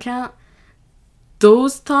other Twitter account,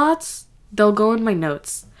 those thoughts, they'll go in my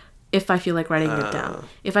notes if I feel like writing it down.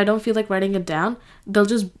 If I don't feel like writing it down, they'll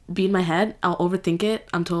just be in my head. I'll overthink it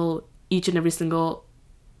until each and every single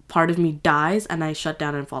part of me dies and I shut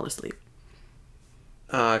down and fall asleep.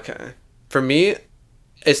 Okay. For me,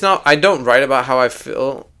 it's not... I don't write about how I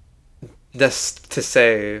feel, that's to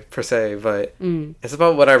say, per se, but it's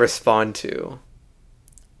about what I respond to.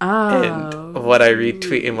 Oh. And what I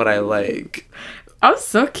retweet and what I like. I'm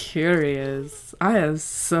so curious. I am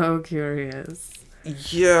so curious.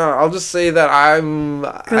 Yeah, I'll just say that I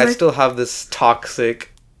still have this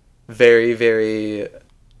toxic, very, very...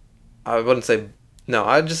 I wouldn't say... No,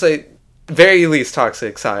 I'd just say very least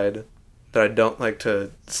toxic side that I don't like to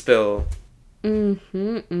spill. But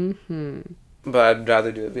I'd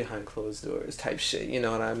rather do it behind closed doors type shit, you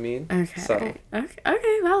know what I mean? Okay. So.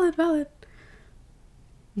 Okay, valid.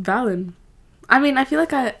 I mean, I feel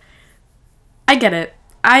like I get it.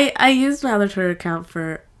 I use my other Twitter account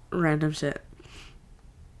for random shit.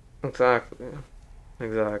 Exactly.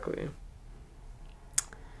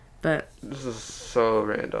 But this is so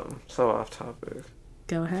random, so off topic.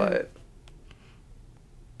 Go ahead. But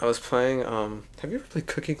I was playing. Have you ever played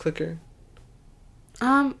Cookie Clicker?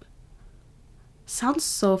 Sounds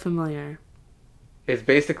so familiar. It's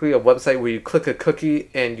basically a website where you click a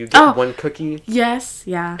cookie and you get one cookie. Yes,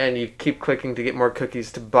 yeah. And you keep clicking to get more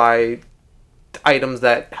cookies to buy items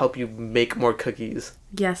that help you make more cookies.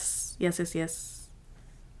 Yes. Yeah,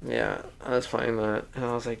 I was playing that and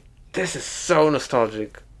I was like, this is so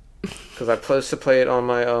nostalgic. Because I used to play it on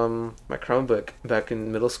my my Chromebook back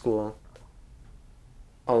in middle school.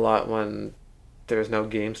 A lot when there was no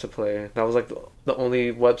games to play. That was like the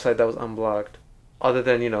only website that was unblocked. other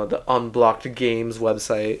than, the Unblocked Games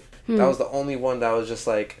website. That was the only one that was just,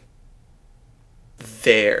 like,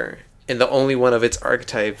 there. And the only one of its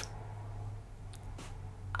archetype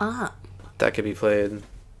that could be played.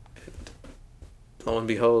 Lo and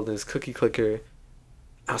behold, is Cookie Clicker.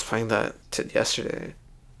 I was playing that yesterday.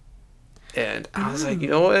 And I was like, you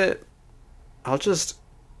know what? I'll just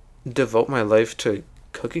devote my life to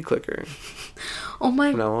Cookie Clicker. Oh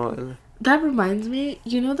my... From now on. That reminds me,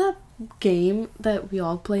 you know that game that we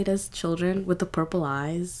all played as children with the purple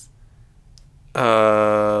eyes?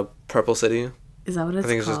 Purple City. Is that what it's called? I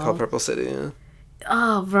think it's just called Purple City, yeah.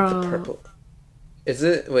 Oh, bro. Purple... Is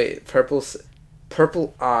it... Wait, Purple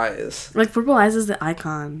Eyes. Like, Purple Eyes is the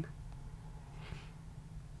icon.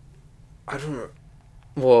 I don't remember.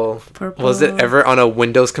 Well, Purple. Was it ever on a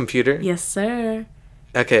Windows computer? Yes, sir.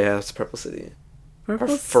 Okay, yeah, it's Purple City.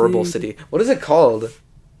 Purple City. What is it called?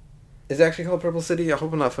 Is it actually called Purple City? I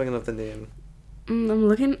hope I'm not fucking up the name.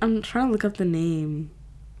 I'm trying to look up the name.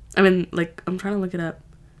 I mean, like, I'm trying to look it up.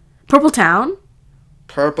 Purple Town?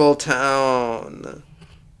 Purple Town.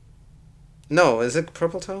 No, is it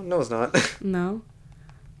Purple Town? No, it's not. No.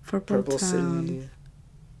 Purple Town. City.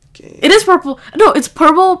 Game. It is purple. No, it's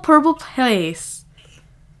Purple Place.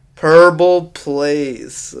 Purple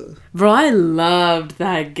Place. Bro, I loved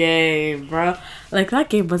that game, bro. Like, that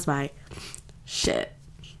game was my shit.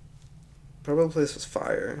 Purple Place was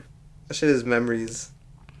fire. That shit is memories.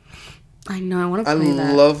 I know, I want to play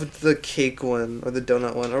that. I loved the cake one, or the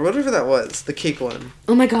donut one, or whatever that was. The cake one.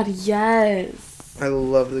 Oh my god, yes. I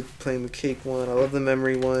loved playing the cake one. I love the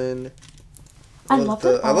memory one. I loved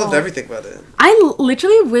it all. I loved everything about it. I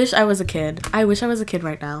literally wish I was a kid. I wish I was a kid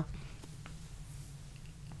right now.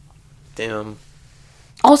 Damn.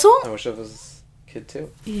 Also... I wish I was a kid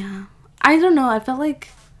too. Yeah. I don't know, I felt like...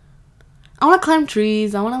 I want to climb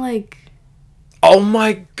trees. I want to, like... Oh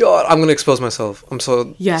my god, I'm gonna expose myself. I'm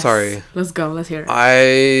so sorry. Let's go. Let's hear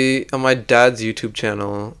it. On my dad's YouTube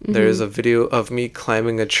channel, there's a video of me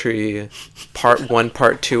climbing a tree, part 1,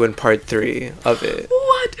 part 2, and part 3 of it.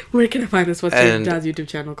 What? Where can I find this? What's your dad's YouTube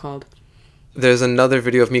channel called? There's another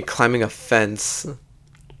video of me climbing a fence.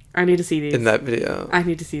 I need to see these. In that video. I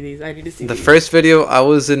need to see these. The first video, I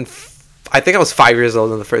think I was 5 years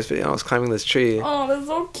old in the first video. I was climbing this tree. Oh, that's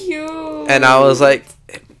so cute. And I was like...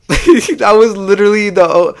 That was literally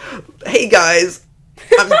hey guys,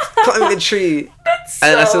 I'm climbing a tree.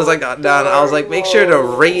 And as soon as I got down, I was like, make sure to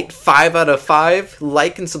rate 5 out of 5,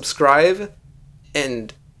 like and subscribe.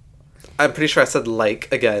 And I'm pretty sure I said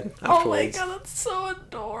like again afterwards. Oh my god, that's so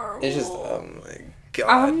adorable. It's just, oh my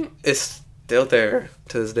god. It's still there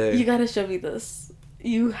to this day. You gotta show me this.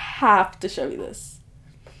 You have to show me this.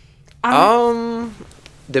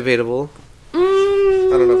 Debatable. I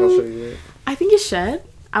don't know if I'll show you it. I think you should.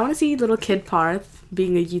 I want to see little kid Parth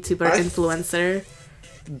being a YouTuber influencer.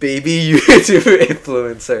 Baby YouTuber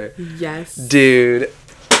influencer. Yes. Dude.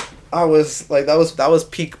 I was like, that was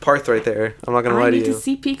peak Parth right there. I'm not gonna lie to you. I need to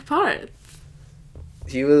see peak Parth.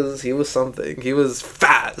 He was something. He was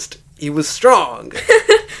fast. He was strong.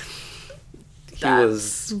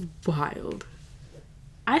 That's wild.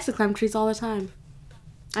 I used to climb trees all the time.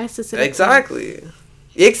 I used to sit. Exactly.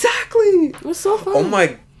 It was so fun. Oh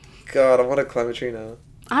my god, I want to climb a tree now.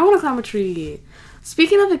 I want to climb a tree.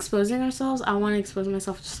 Speaking of exposing ourselves, I want to expose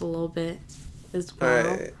myself just a little bit as well.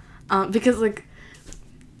 Right. Because, like,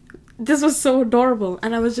 this was so adorable.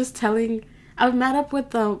 And I was just telling... I met up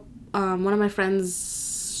with one of my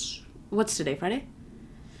friends... What's today, Friday?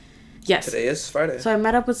 Yes. Today is Friday. So I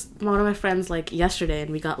met up with one of my friends, like, yesterday,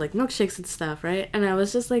 and we got, like, milkshakes and stuff, right? And I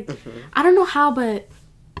was just like... I don't know how, but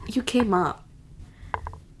you came up.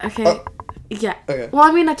 Okay? Yeah. Okay. Well,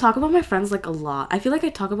 I mean, I talk about my friends, like, a lot. I feel like I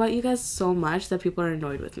talk about you guys so much that people are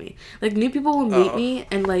annoyed with me. Like, new people will meet me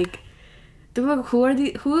and, like, they're like, who are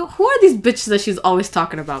these bitches that she's always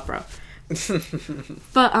talking about, bro?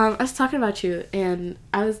 But, I was talking about you, and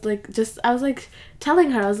I was, like,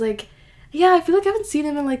 telling her, I was like, yeah, I feel like I haven't seen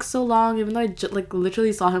him in, like, so long, even though I,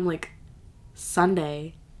 literally saw him, like,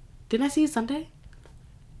 Sunday. Didn't I see you Sunday?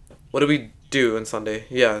 What did we do on Sunday?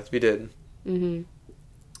 Yeah, we did. Mm-hmm.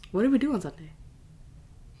 What did we do on Sunday?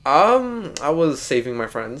 I was saving my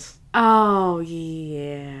friends. Oh,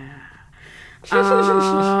 yeah. Yeah,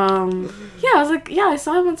 I was like, yeah, I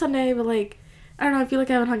saw him on Sunday, but, like, I don't know, I feel like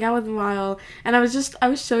I haven't hung out with him in a while. And I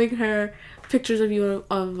was showing her pictures of you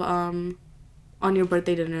on your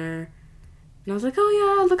birthday dinner. And I was like,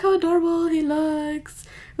 oh, yeah, look how adorable he looks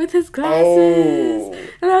with his glasses. Oh.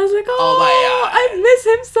 And I was like, oh my God. I miss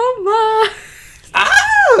him so much.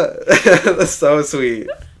 Ah! That's so sweet.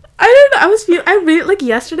 I don't know. I really, like,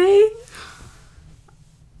 yesterday.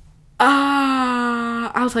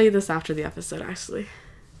 I I'll tell you this after the episode, actually.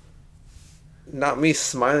 Not me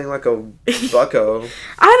smiling like a bucko.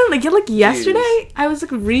 I don't know. Yeah, like yesterday, Jeez. I was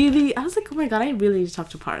like, oh my god, I really need to talk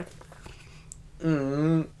to Parth.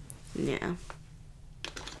 Yeah.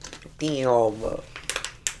 Damn. What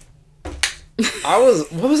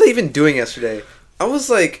was I even doing yesterday? I was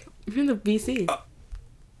like... You're in the VC.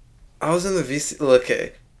 I was in the VC.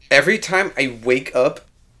 Okay. Every time I wake up,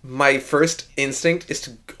 my first instinct is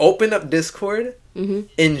to open up Discord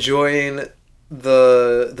and join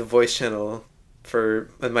the voice channel for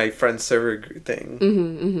my friend's server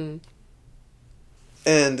thing.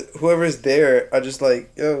 And whoever's there, I just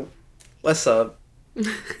like, yo, what's up?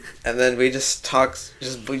 And then we just talk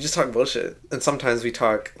bullshit. And sometimes we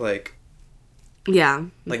talk like... Yeah.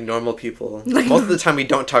 Like normal people. Most of the time we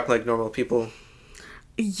don't talk like normal people.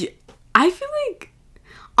 Yeah. I feel like...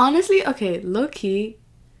 Honestly, okay, low key,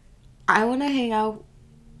 I want to hang out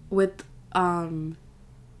with,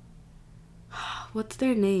 what's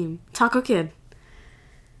their name? Taco Kid.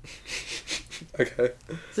 Okay.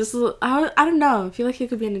 Just, I don't know. I feel like he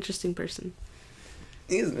could be an interesting person.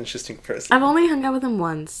 He's an interesting person. I've only hung out with him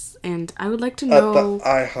once, and I would like to know... At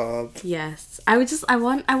the IHOP. Yes. I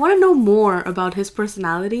want to know more about his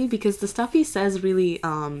personality, because the stuff he says really,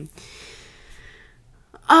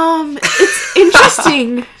 it's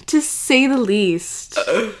interesting to say the least.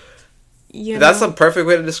 You know? That's a perfect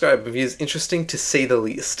way to describe him. He's interesting to say the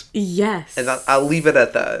least. Yes. And I'll leave it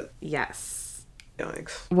at that. Yes.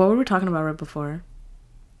 Yikes. What were we talking about right before?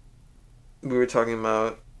 We were talking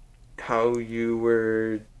about how you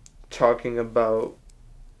were talking about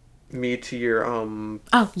me to your oh,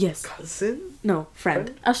 yes. cousin? No,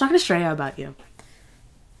 friend. I was talking to Shreya about you.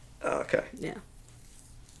 Oh, okay. Yeah.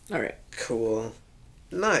 All right. Cool.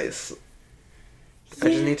 Nice. Yeah. I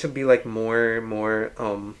just need to be like more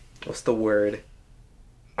what's the word?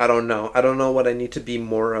 I don't know what I need to be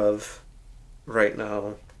more of right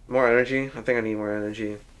now. More energy? I think I need more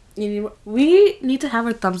energy. We need to have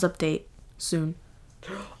our thumbs up date soon.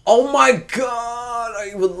 Oh my god!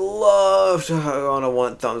 I would love to go on a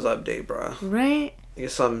one thumbs up date, bro. Right?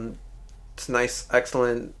 Get some nice,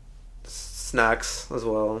 excellent snacks as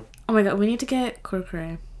well. Oh my god, we need to get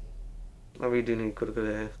kurkure. Oh, we do need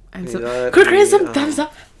kurkure. And so, kurkure is some thumbs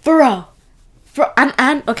up, bro.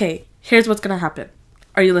 And okay, here's what's gonna happen.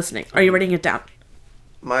 Are you listening? Are you writing it down?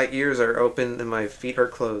 My ears are open and my feet are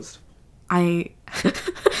closed. I'm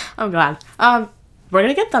glad. We're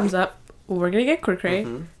gonna get thumbs up. We're gonna get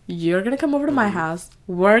kurkure. You're gonna come over to my house.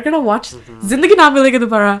 We're gonna watch Zindagi Na Milegi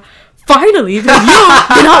Dobara. Finally, because you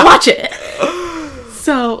did not watch it.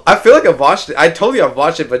 So I feel like I've watched it. I told you I've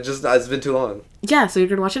watched it, but just it's been too long. Yeah, so you're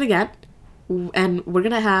gonna watch it again, and we're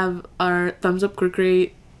gonna have our thumbs up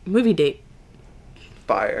kurkure movie date.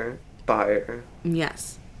 Fire.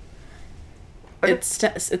 Yes. Okay. It's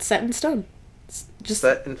set in stone. Just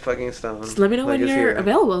set in fucking stone. Just let me know when you're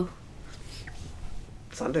available.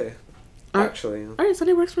 Sunday. Actually. Alright,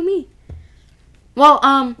 Sunday works for me. Well,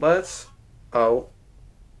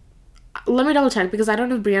 Let me double check, because I don't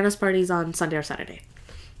know if Brianna's party's on Sunday or Saturday.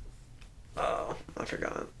 Oh, I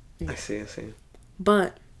forgot. I see.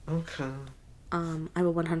 But okay. I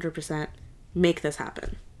will 100% make this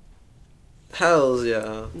happen. Hells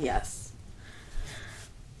yeah. Yes.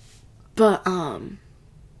 But that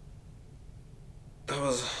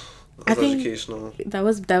was educational. That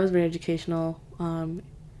was very educational.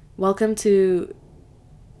 Welcome to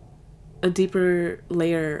a deeper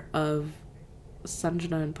layer of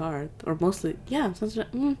Sanjana and Parth, or mostly,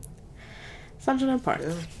 Sanjana and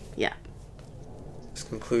Parth. Yeah. This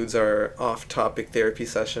concludes our off-topic therapy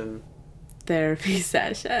session.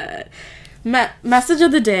 Message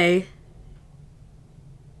of the day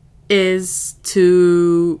is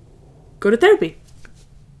to go to therapy.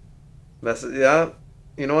 Yeah.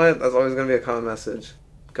 You know what? That's always going to be a common message.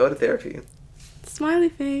 Go to therapy. Smiley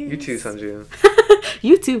face. You too, Sanju.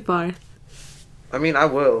 You too, Parth. I mean, I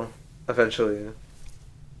will. Eventually.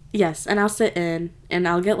 Yes, and I'll sit in, and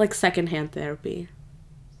I'll get, like, secondhand therapy.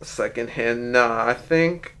 Secondhand? Nah, I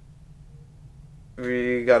think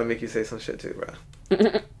we gotta make you say some shit too, bro.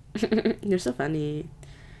 You're so funny.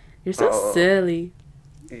 You're so silly.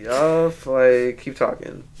 Yup, like, keep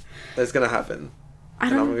talking. It's gonna happen. I'm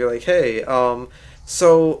gonna be like, hey,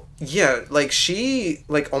 so, yeah, like, she,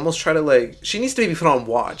 like, almost tried to, like, she needs to be put on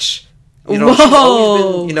watch. You know, she's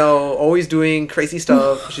always been, always doing crazy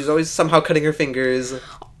stuff. She's always somehow cutting her fingers.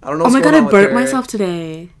 I don't know what's going on with her. Oh my god, I burnt myself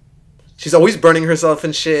today. She's always burning herself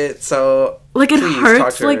and shit, so like, it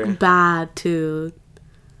hurts, like, bad, too.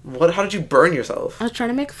 How did you burn yourself? I was trying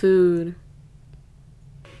to make food.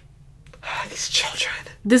 These children.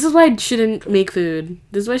 This is why I shouldn't make food.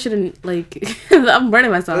 This is why I shouldn't, like... I'm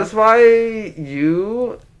burning myself. That's why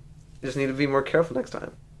you just need to be more careful next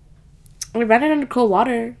time. I ran it under cold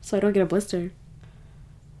water so I don't get a blister.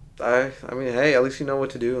 I mean, hey, at least you know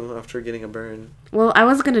what to do after getting a burn. Well, I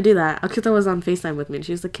wasn't going to do that. Akita was on FaceTime with me, and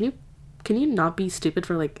she was like, can you not be stupid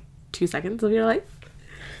for, like, 2 seconds of your life?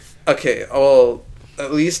 Okay, well,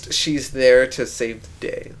 at least she's there to save the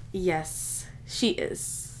day. Yes, she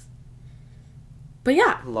is. But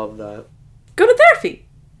yeah. Love that. Go to therapy.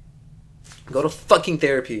 Go to fucking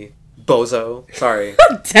therapy, bozo. Sorry.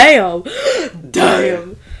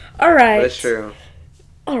 Damn. All right. That's true.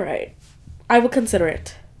 All right. I will consider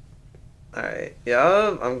it. All right.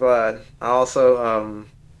 Yeah, I'm glad. I'll also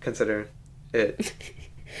consider it.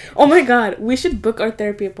 Oh my god, we should book our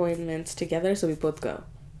therapy appointments together so we both go.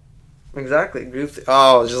 Exactly. Just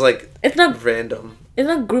like it's not random. It's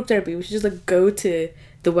not group therapy. We should just like go to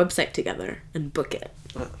the website together and book it.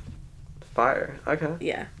 Fire. Okay.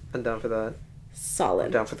 Yeah. I'm down for that. Solid.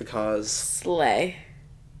 I'm down for the cause. Slay.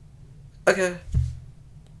 Okay.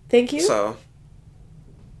 Thank you. So.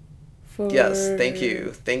 Yes, thank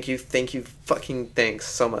you. Fucking thanks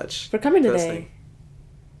so much. For coming today.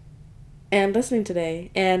 And listening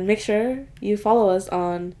today. And make sure you follow us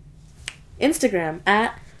on Instagram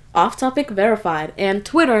at OffTopicVerified and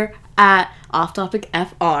Twitter at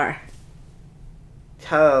OffTopicFR.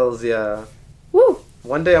 Hells yeah. Woo!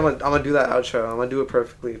 One day I'm gonna do that outro. I'm gonna do it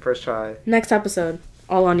perfectly. First try. Next episode.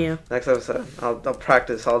 All on you. Next episode. I'll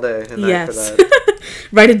practice all day and night for that.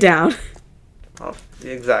 Write it down.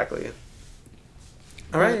 Exactly.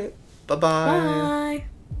 All right. Bye-bye. Bye.